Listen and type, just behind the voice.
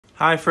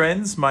Hi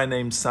friends, my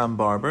name's Sam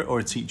Barbour,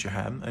 or Teacher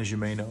Ham, as you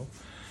may know.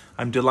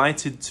 I'm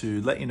delighted to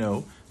let you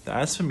know that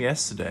as from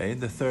yesterday,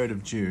 the 3rd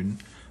of June,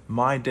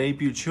 my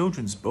debut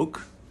children's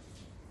book,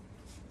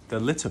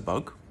 The Litter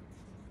Bug,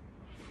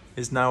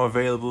 is now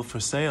available for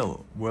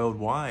sale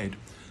worldwide.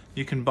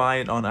 You can buy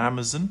it on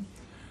Amazon,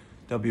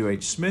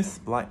 WH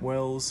Smith,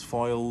 Blackwells,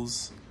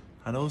 Foyles,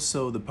 and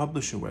also the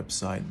publisher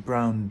website,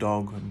 Brown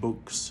Dog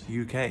Books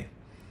UK.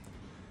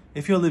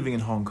 If you're living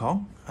in Hong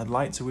Kong, I'd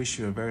like to wish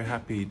you a very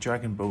happy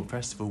Dragon Boat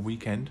Festival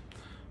weekend,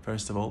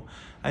 first of all,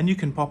 and you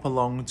can pop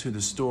along to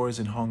the stores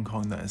in Hong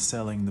Kong that are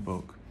selling the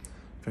book.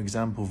 For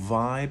example,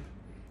 Vibe,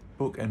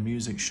 Book and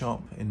Music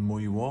Shop in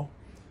Mui Wo,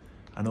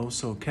 and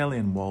also Kelly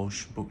and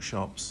Walsh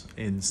bookshops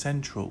in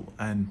Central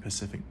and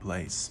Pacific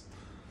Place.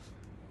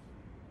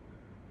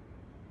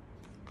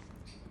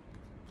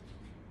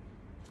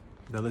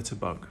 The Litter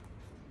Bug.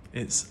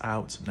 It's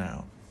out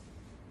now.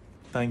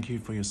 Thank you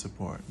for your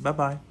support.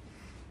 Bye-bye.